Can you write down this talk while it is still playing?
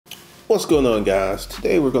What's going on, guys?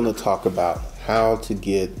 Today we're going to talk about how to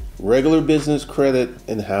get regular business credit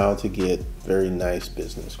and how to get very nice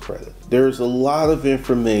business credit. There's a lot of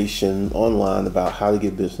information online about how to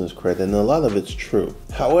get business credit, and a lot of it's true.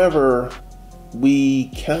 However, we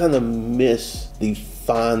kind of miss the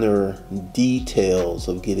finer details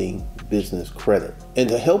of getting business credit. And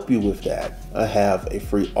to help you with that, I have a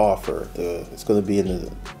free offer. It's going to be in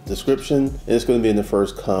the description and it's going to be in the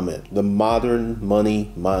first comment. The Modern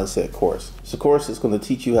Money Mindset course. It's a course that's going to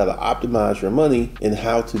teach you how to optimize your money and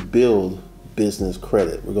how to build business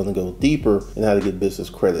credit. We're going to go deeper in how to get business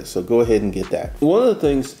credit. So go ahead and get that. One of the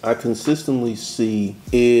things I consistently see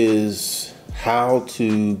is how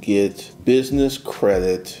to get business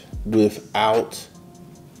credit without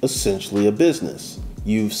essentially a business.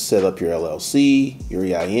 You've set up your LLC, your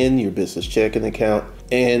EIN, your business checking account,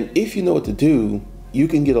 and if you know what to do, you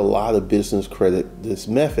can get a lot of business credit this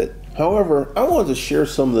method. However, I wanted to share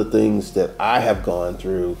some of the things that I have gone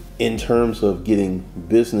through in terms of getting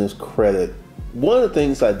business credit. One of the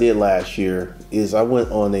things I did last year is I went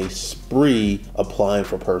on a spree applying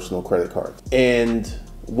for personal credit cards. And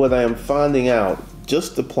what I am finding out,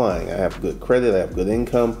 just applying, I have good credit, I have good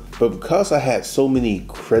income, but because I had so many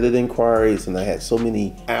credit inquiries and I had so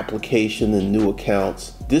many application and new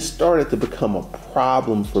accounts, this started to become a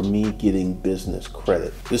problem for me getting business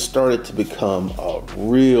credit. This started to become a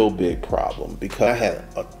real big problem because I had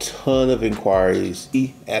a ton of inquiries.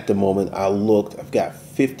 At the moment I looked, I've got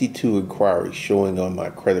 52 inquiries showing on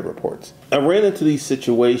my credit reports. I ran into these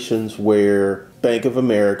situations where Bank of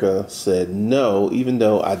America said no, even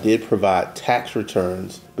though I did provide tax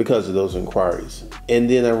returns because of those inquiries. And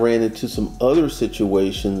then I ran into some other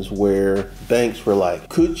situations where banks were like,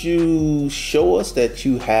 could you show us that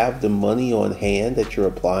you have the money on hand that you're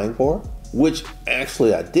applying for? Which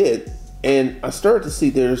actually I did. And I started to see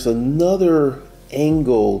there's another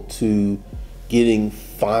angle to getting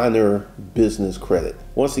finer business credit.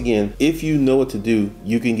 Once again, if you know what to do,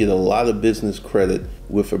 you can get a lot of business credit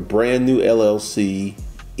with a brand new LLC,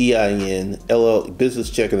 EIN, business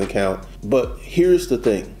checking account. But here's the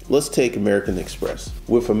thing. Let's take American Express.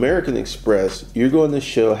 With American Express, you're going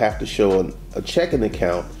to have to show a checking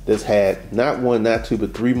account that's had not one, not two,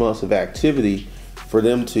 but 3 months of activity for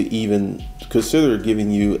them to even consider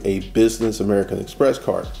giving you a business American Express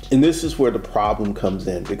card. And this is where the problem comes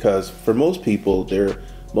in, because for most people, their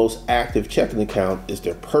most active checking account is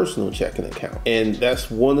their personal checking account. And that's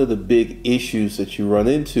one of the big issues that you run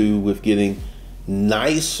into with getting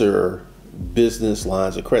nicer business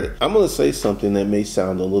lines of credit. I'm going to say something that may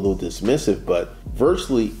sound a little dismissive, but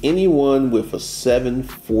virtually anyone with a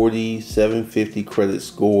 740, 750 credit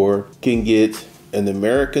score can get an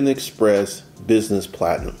American Express Business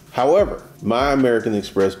Platinum. However, my American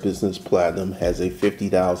Express Business Platinum has a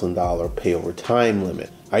 $50,000 pay over time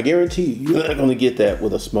limit. I guarantee you're not going to get that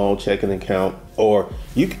with a small checking account,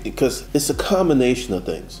 because it's a combination of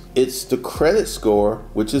things. It's the credit score,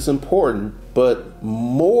 which is important, but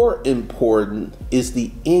more important is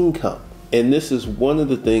the income. And this is one of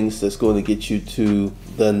the things that's going to get you to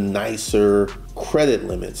the nicer credit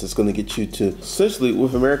limits. It's going to get you to, essentially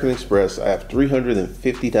with American Express, I have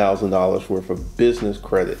 $350,000 worth of business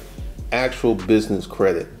credit, actual business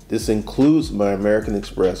credit. This includes my American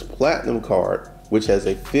Express Platinum card, which has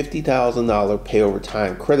a $50,000 pay over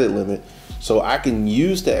time credit limit. So I can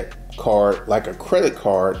use that card like a credit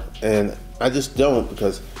card, and I just don't,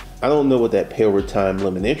 because I don't know what that pay over time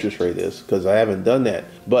limit interest rate is, because I haven't done that.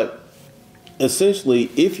 But essentially,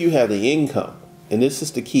 if you have the income, and this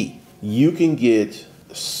is the key, you can get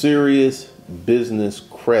serious business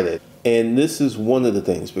credit. And this is one of the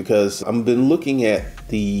things, because I've been looking at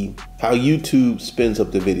how YouTube spins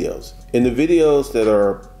up the videos. And the videos that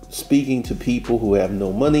are speaking to people who have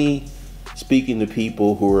no money, speaking to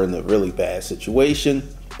people who are in a really bad situation,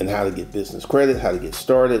 and how to get business credit, how to get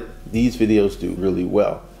started, these videos do really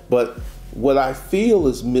well. But what I feel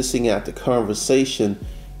is missing out the conversation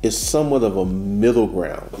is somewhat of a middle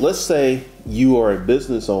ground. Let's say you are a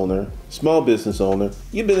business owner, small business owner,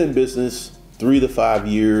 you've been in business 3 to 5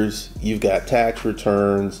 years, you've got tax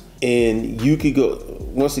returns, and you could go,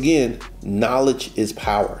 once again, knowledge is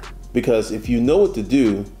power. Because if you know what to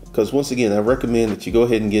do, because once again, I recommend that you go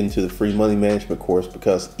ahead and get into the free money management course,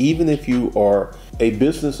 because even if you are a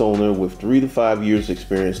business owner with 3 to 5 years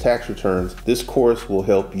experience tax returns, this course will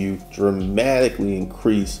help you dramatically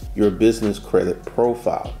increase your business credit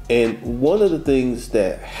profile. And one of the things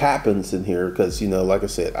that happens in here, because, like I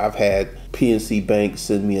said, I've had PNC Bank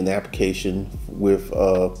send me an application with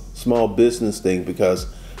a small business thing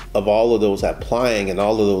because of all of those applying and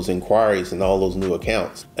all of those inquiries and all those new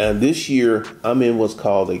accounts. And this year I'm in what's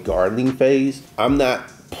called a gardening phase. I'm not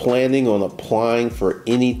planning on applying for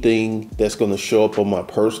anything that's going to show up on my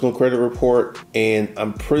personal credit report, and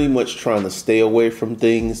I'm pretty much trying to stay away from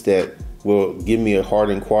things that will give me a hard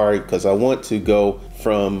inquiry, because I want to go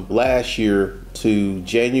from last year to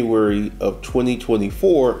January of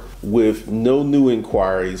 2024 with no new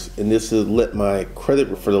inquiries, and this will let my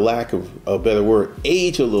credit, for the lack of a better word,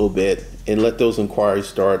 age a little bit, and let those inquiries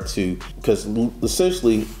start to, because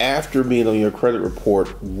essentially after being on your credit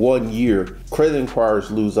report 1 year, credit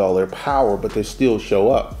inquiries lose all their power, but they still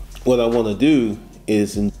show up. What I want to do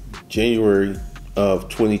is in January of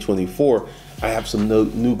 2024, I have some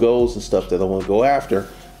new goals and stuff that I want to go after,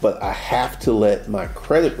 but I have to let my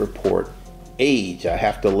credit report age. I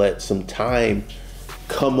have to let some time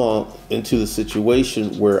come on into the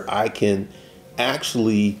situation where I can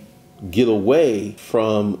actually get away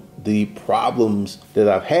from the problems that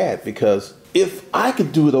I've had. Because if I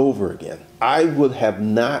could do it over again, I would have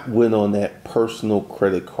not went on that personal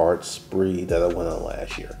credit card spree that I went on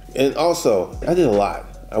last year. And also, I did a lot.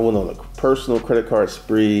 I went on a personal credit card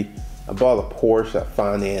spree. I bought a Porsche, I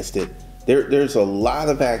financed it. There's a lot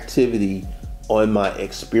of activity on my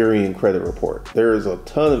Experian credit report. There is a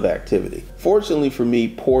ton of activity. Fortunately for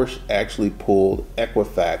me, Porsche actually pulled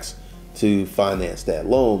Equifax to finance that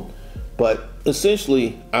loan. But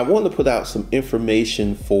essentially, I want to put out some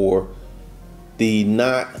information for the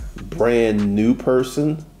not brand new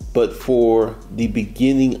person, but for the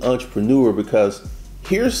beginning entrepreneur, because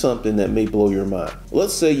here's something that may blow your mind.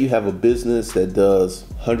 Let's say you have a business that does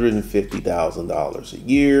 $150,000 a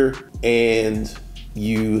year and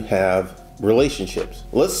you have relationships.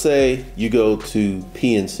 Let's say you go to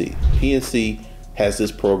PNC. PNC has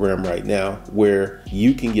this program right now where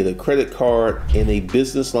you can get a credit card and a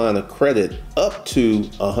business line of credit up to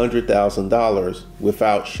 $100,000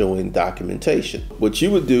 without showing documentation. What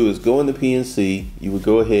you would do is go into PNC, you would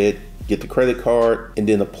go ahead, get the credit card, and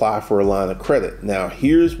then apply for a line of credit. Now,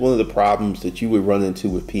 here's one of the problems that you would run into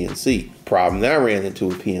with PNC. Problem that I ran into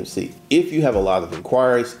with PNC. If you have a lot of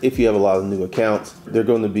inquiries, if you have a lot of new accounts, they're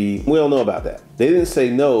going to be, we don't know about that. They didn't say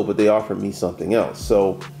no, but they offered me something else.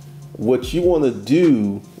 So what you want to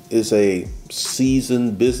do is, a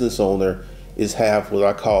seasoned business owner, is have what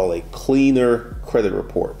I call a cleaner credit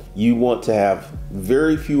report. You want to have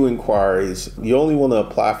very few inquiries. You only want to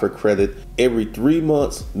apply for credit every 3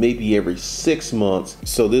 months, maybe every 6 months.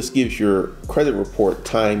 So this gives your credit report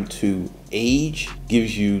time to age,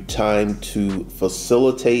 gives you time to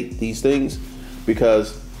facilitate these things,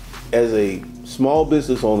 because as a small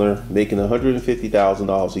business owner making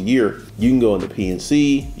 $150,000 a year, you can go into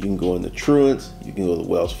PNC, you can go into Truant, you can go to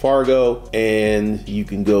Wells Fargo, and you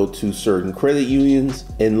can go to certain credit unions,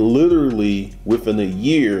 and literally within a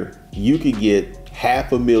year, you could get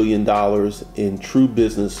 $500,000 in true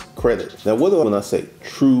business credit. Now, what do I when I say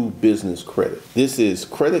true business credit? This is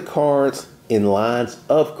credit cards and lines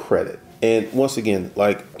of credit. And once again,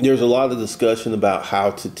 like, there's a lot of discussion about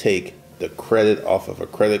how to take the credit off of a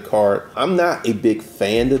credit card. I'm not a big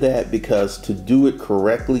fan of that, because to do it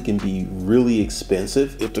correctly can be really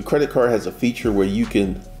expensive. If the credit card has a feature where you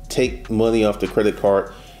can take money off the credit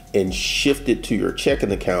card and shift it to your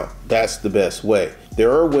checking account, that's the best way.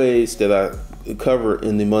 There are ways that I cover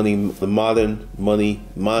in the modern money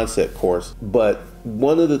mindset course, but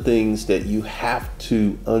one of the things that you have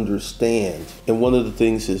to understand, and one of the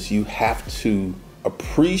things is you have to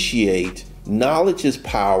appreciate, knowledge is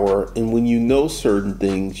power, and when you know certain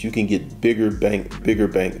things, you can get bigger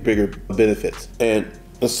benefits. And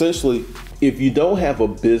essentially, if you don't have a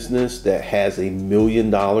business that has $1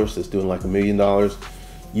 million, that's doing like $1 million,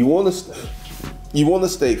 you want to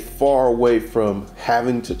stay far away from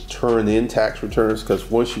having to turn in tax returns, because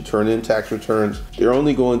once you turn in tax returns, they're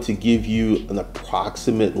only going to give you an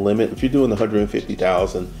approximate limit. If you're doing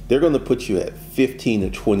 $150,000, they're going to put you at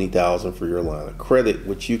 $15,000 to $20,000 for your line of credit,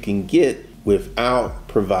 which you can get without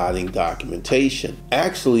providing documentation.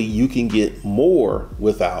 Actually, you can get more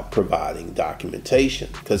without providing documentation,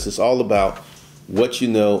 because it's all about what you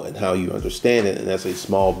know and how you understand it. And as a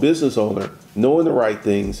small business owner, knowing the right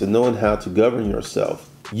things and knowing how to govern yourself,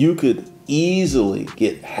 you could easily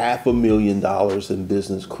get $500,000 in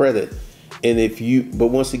business credit. And but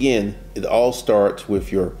once again, it all starts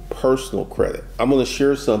with your personal credit. I'm going to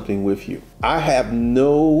share something with you. I have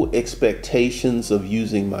no expectations of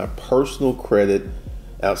using my personal credit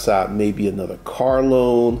outside maybe another car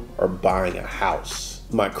loan or buying a house.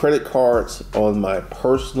 My credit cards on my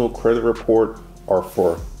personal credit report are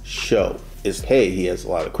for show. It's, hey, he has a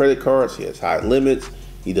lot of credit cards, he has high limits,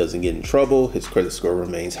 he doesn't get in trouble, his credit score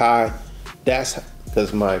remains high. That's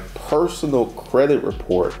because my personal credit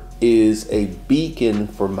report is a beacon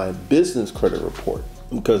for my business credit report.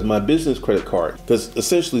 because my business credit card, because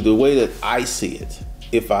essentially the way that I see it,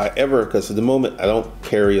 if I ever, because at the moment I don't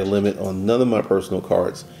carry a limit on none of my personal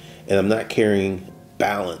cards, and I'm not carrying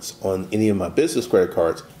balance on any of my business credit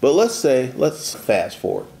cards. But let's fast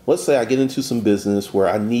forward. Let's say I get into some business where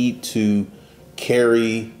I need to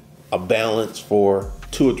carry a balance for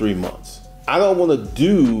 2 or 3 months. I don't want to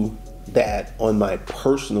do that on my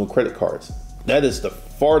personal credit cards. That is the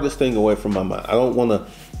farthest thing away from my mind. I don't want to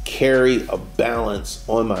carry a balance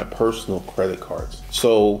on my personal credit cards.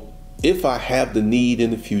 So if I have the need in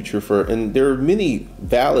the future and there are many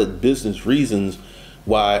valid business reasons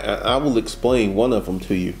why, I will explain one of them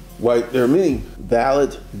to you. Why there are many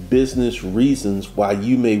valid business reasons why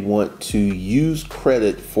you may want to use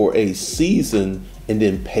credit for a season and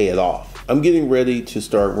then pay it off. I'm getting ready to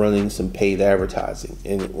start running some paid advertising.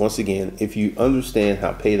 And once again, if you understand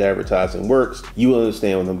how paid advertising works, you will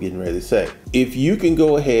understand what I'm getting ready to say. If you can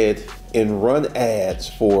go ahead and run ads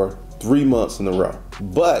for 3 months in a row,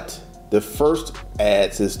 but the first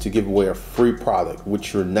ads is to give away a free product,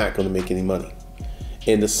 which you're not going to make any money.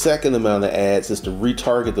 And the second amount of ads is to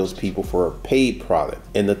retarget those people for a paid product.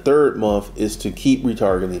 And the third month is to keep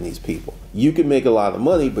retargeting these people. You can make a lot of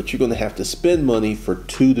money, but you're going to have to spend money for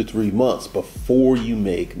 2 to 3 months before you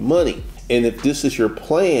make money. And if this is your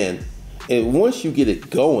plan, and once you get it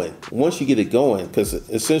going, because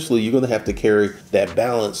essentially you're going to have to carry that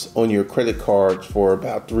balance on your credit cards for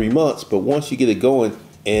about 3 months. But once you get it going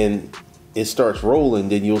and it starts rolling,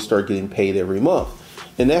 then you'll start getting paid every month.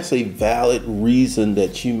 And that's a valid reason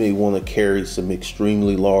that you may want to carry some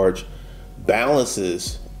extremely large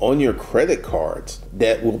balances on your credit cards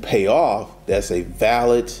that will pay off. That's a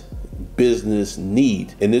valid business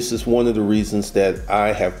need. And this is one of the reasons that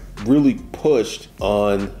I have really pushed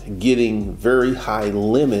on getting very high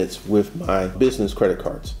limits with my business credit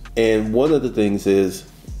cards. And one of the things is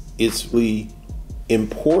it's really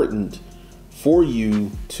important for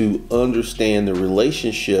you to understand the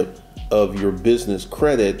relationship of your business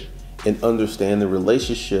credit and understand the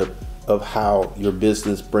relationship of how your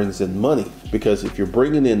business brings in money. Because if you're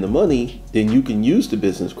bringing in the money, then you can use the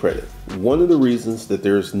business credit. One of the reasons that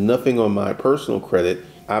there's nothing on my personal credit,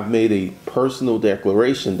 I've made a personal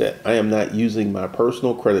declaration that I am not using my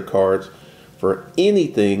personal credit cards for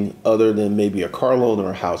anything other than maybe a car loan or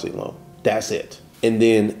a housing loan. That's it. And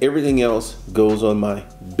then everything else goes on my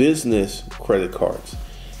business credit cards.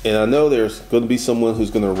 And I know there's going to be someone who's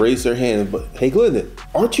going to raise their hand, but hey, Glendon,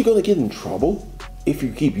 aren't you going to get in trouble if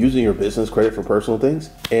you keep using your business credit for personal things?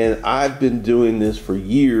 And I've been doing this for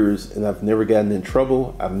years and I've never gotten in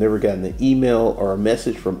trouble. I've never gotten an email or a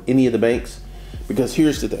message from any of the banks. Because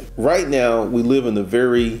here's the thing. Right now, we live in a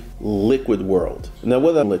very liquid world. Now,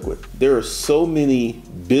 what is liquid? There are so many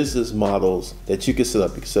business models that you can set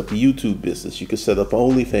up. You can set up a YouTube business. You can set up an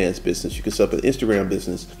OnlyFans business. You can set up an Instagram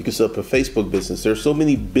business. You can set up a Facebook business. There are so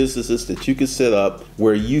many businesses that you can set up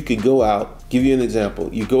where you can go out. Give you an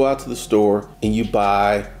example. You go out to the store and you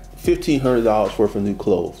buy $1,500 worth of new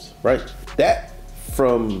clothes, right? That,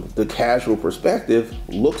 from the casual perspective,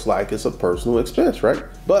 looks like it's a personal expense, right?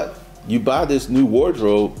 But you buy this new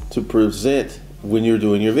wardrobe to present when you're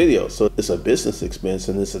doing your videos. So it's a business expense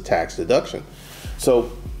and it's a tax deduction.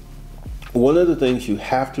 So one of the things you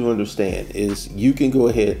have to understand is you can go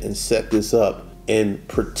ahead and set this up and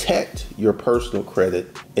protect your personal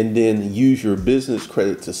credit and then use your business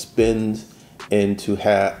credit to spend and to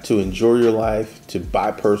enjoy your life, to buy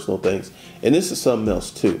personal things. And this is something else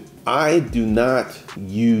too. I do not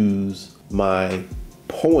use my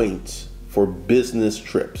points for business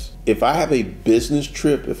trips. If I have a business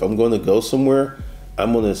trip, if I'm going to go somewhere,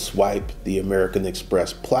 I'm going to swipe the American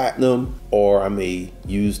Express Platinum, or I may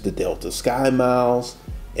use the Delta Sky Miles,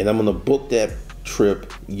 and I'm going to book that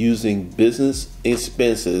trip using business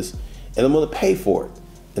expenses, and I'm going to pay for it.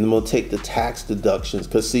 And I'm going to take the tax deductions,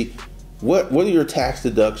 because see, what are your tax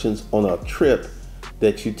deductions on a trip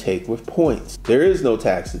that you take with points? There is no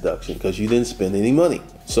tax deduction because you didn't spend any money.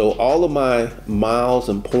 So all of my miles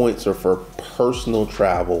and points are for personal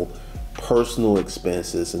travel, personal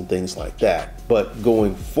expenses, and things like that. But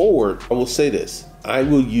going forward, I will say this. I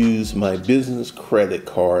will use my business credit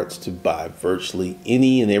cards to buy virtually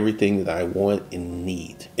any and everything that I want and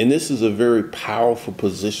need. And this is a very powerful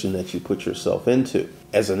position that you put yourself into.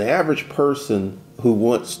 As an average person who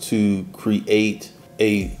wants to create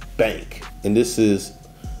a bank, and this is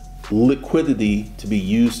liquidity to be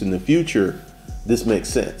used in the future, this makes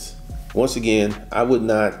sense. Once again, I would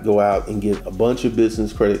not go out and get a bunch of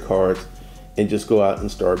business credit cards and just go out and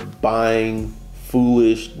start buying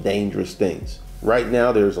foolish, dangerous things. Right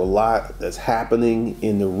now, there's a lot that's happening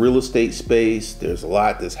in the real estate space. There's a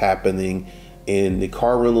lot that's happening In the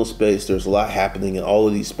car rental space, there's a lot happening in all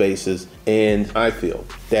of these spaces. And I feel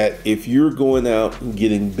that if you're going out and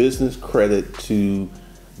getting business credit to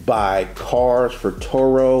buy cars for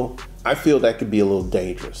Toro, I feel that could be a little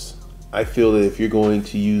dangerous. I feel that if you're going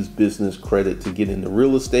to use business credit to get into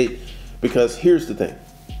real estate, because here's the thing,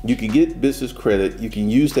 you can get business credit, you can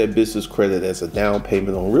use that business credit as a down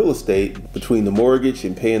payment on real estate between the mortgage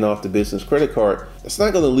and paying off the business credit card. It's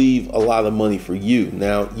not going to leave a lot of money for you.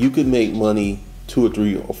 Now, you could make money 2 or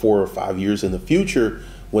 3 or 4 or 5 years in the future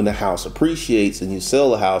when the house appreciates and you sell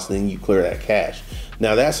the house and then you clear that cash.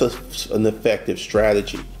 Now, that's an effective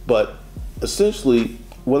strategy. But essentially,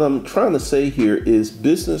 what I'm trying to say here is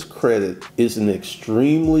business credit is an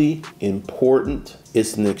extremely important,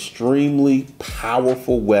 it's an extremely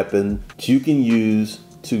powerful weapon that you can use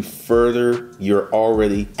to further your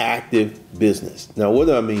already active business. Now, what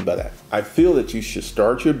do I mean by that? I feel that you should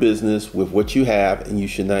start your business with what you have, and you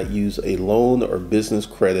should not use a loan or business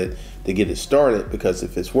credit to get it started, because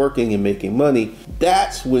if it's working and making money,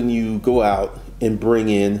 that's when you go out and bring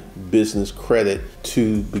in business credit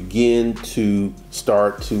to begin to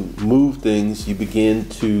start to move things. You begin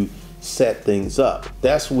to set things up.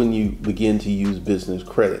 That's when you begin to use business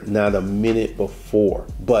credit, not a minute before.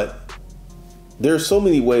 But there are so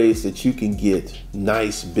many ways that you can get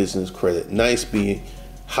nice business credit, nice being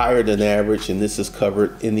higher than average, and this is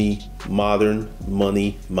covered in the Modern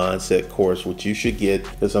Money Mindset course, which you should get,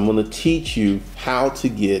 because I'm going to teach you how to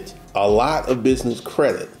get a lot of business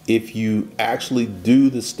credit if you actually do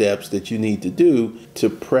the steps that you need to do to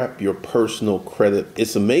prep your personal credit.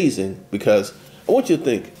 It's amazing, because I want you to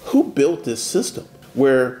think, who built this system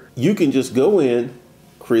where you can just go in,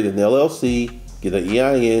 create an LLC, get an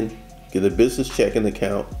EIN, get a business checking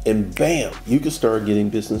account, and bam, you can start getting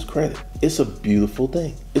business credit. It's a beautiful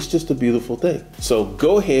thing. It's just a beautiful thing. So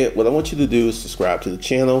go ahead. What I want you to do is subscribe to the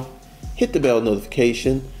channel, hit the bell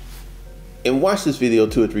notification, and watch this video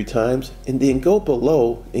 2 or 3 times, and then go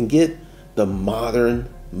below and get the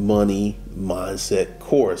Modern Money Mindset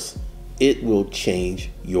course. It will change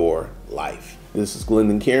your life. This is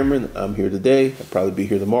Glendon Cameron. I'm here today. I'll probably be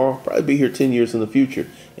here tomorrow, probably be here 10 years in the future,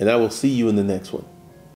 and I will see you in the next one.